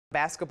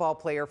Basketball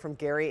player from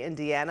Gary,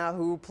 Indiana,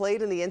 who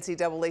played in the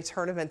NCAA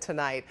tournament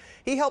tonight.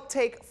 He helped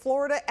take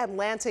Florida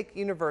Atlantic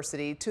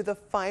University to the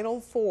Final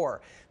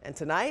Four. And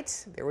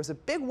tonight, there was a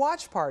big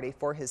watch party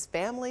for his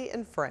family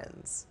and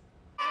friends.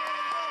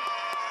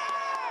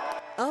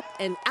 Up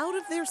and out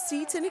of their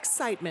seats in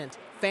excitement,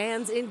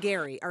 fans in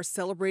Gary are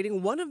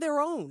celebrating one of their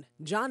own,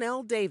 John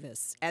L.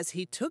 Davis, as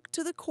he took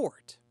to the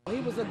court. He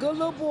was a good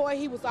little boy.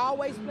 He was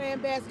always playing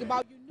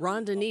basketball.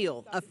 Rhonda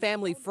Neal, a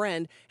family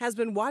friend, has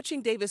been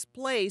watching Davis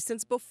play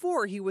since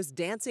before he was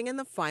dancing in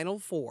the Final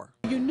Four.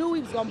 You knew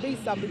he was going to be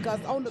something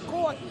because on the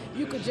court,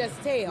 you could just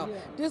tell.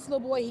 This little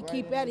boy, he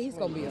keep at it, he's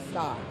going to be a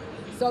star.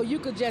 So you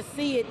could just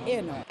see it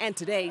in him. And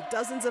today,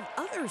 dozens of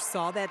others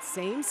saw that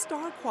same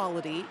star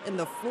quality in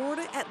the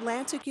Florida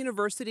Atlantic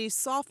University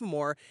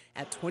sophomore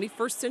at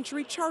 21st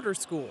Century Charter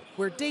School,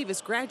 where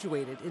Davis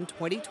graduated in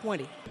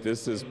 2020.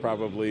 This is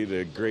probably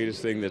the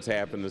greatest thing that's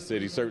happened in the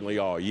city, certainly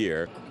all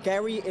year.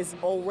 Gary is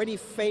already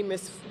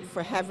famous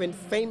for having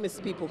famous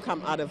people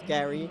come out of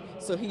Gary,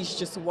 so he's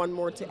just one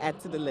more to add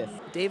to the list.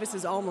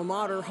 Davis's alma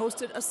mater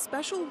hosted a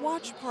special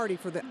watch party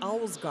for the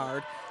Owls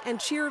Guard and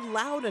cheered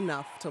loud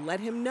enough to let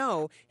him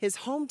know his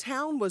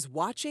hometown was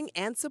watching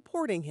and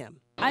supporting him.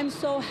 I'm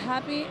so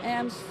happy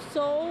and I'm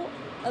so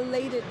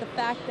elated the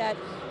fact that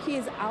he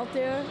is out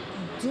there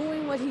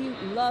doing what he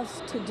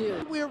loves to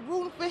do. We're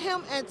rooting for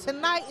him, and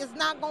tonight is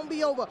not going to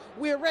be over.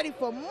 We're ready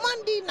for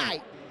Monday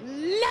night.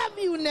 Love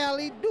you,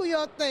 Nelly. Do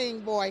your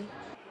thing, boy.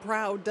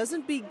 Proud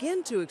doesn't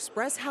begin to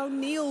express how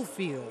Neal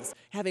feels,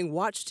 having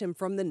watched him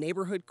from the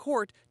neighborhood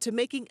court to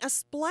making a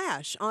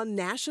splash on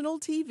national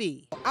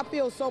TV. I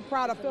feel so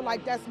proud. I feel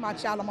like that's my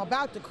child. I'm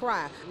about to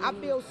cry. I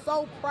feel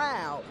so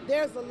proud.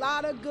 There's a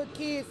lot of good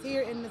kids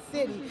here in the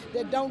city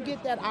that don't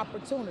get that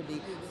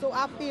opportunity. So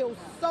I feel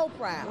so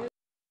proud.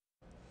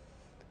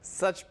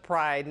 Such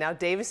pride. Now,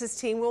 Davis's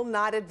team will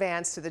not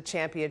advance to the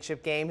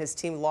championship game. His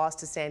team lost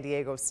to San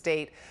Diego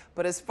State.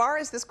 But as far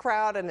as this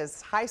crowd and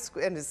his high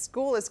school and his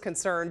school is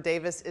concerned,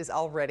 Davis is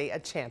already a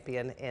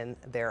champion in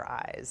their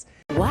eyes.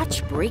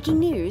 Watch breaking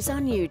news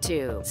on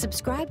YouTube.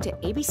 Subscribe to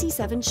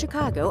ABC7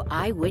 Chicago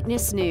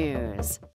Eyewitness News.